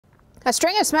A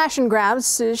string of smash and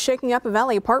grabs is shaking up a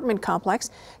Valley apartment complex.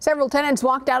 Several tenants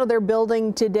walked out of their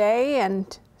building today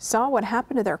and saw what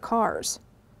happened to their cars.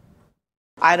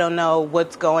 I don't know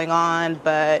what's going on,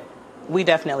 but we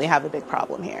definitely have a big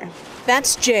problem here.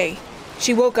 That's Jay.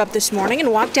 She woke up this morning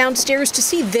and walked downstairs to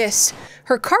see this.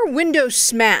 Her car window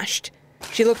smashed.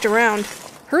 She looked around.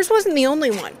 Hers wasn't the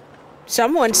only one.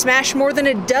 Someone smashed more than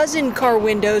a dozen car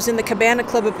windows in the Cabana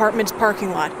Club Apartments parking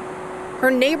lot. Her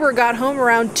neighbor got home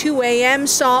around 2 a.m.,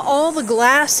 saw all the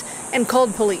glass, and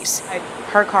called police.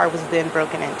 Her car was then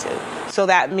broken into. So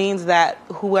that means that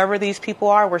whoever these people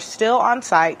are were still on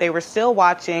site. They were still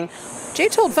watching. Jay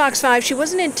told Fox 5 she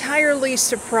wasn't entirely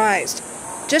surprised.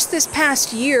 Just this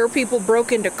past year, people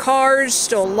broke into cars,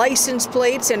 stole license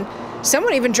plates, and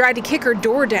someone even tried to kick her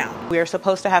door down. We are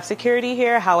supposed to have security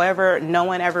here. However, no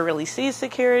one ever really sees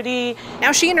security.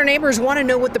 Now she and her neighbors want to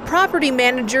know what the property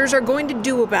managers are going to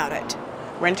do about it.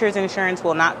 Renter's insurance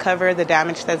will not cover the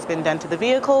damage that's been done to the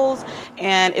vehicles,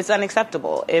 and it's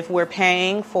unacceptable. If we're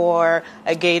paying for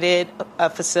a gated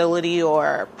facility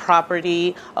or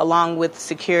property along with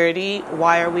security,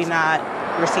 why are we not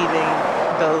receiving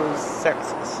those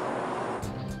services?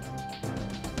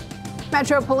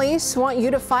 Metro Police want you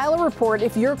to file a report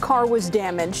if your car was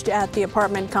damaged at the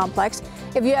apartment complex.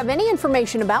 If you have any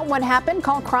information about what happened,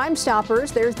 call Crime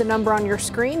Stoppers. There's the number on your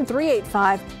screen,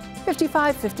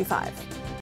 385-5555.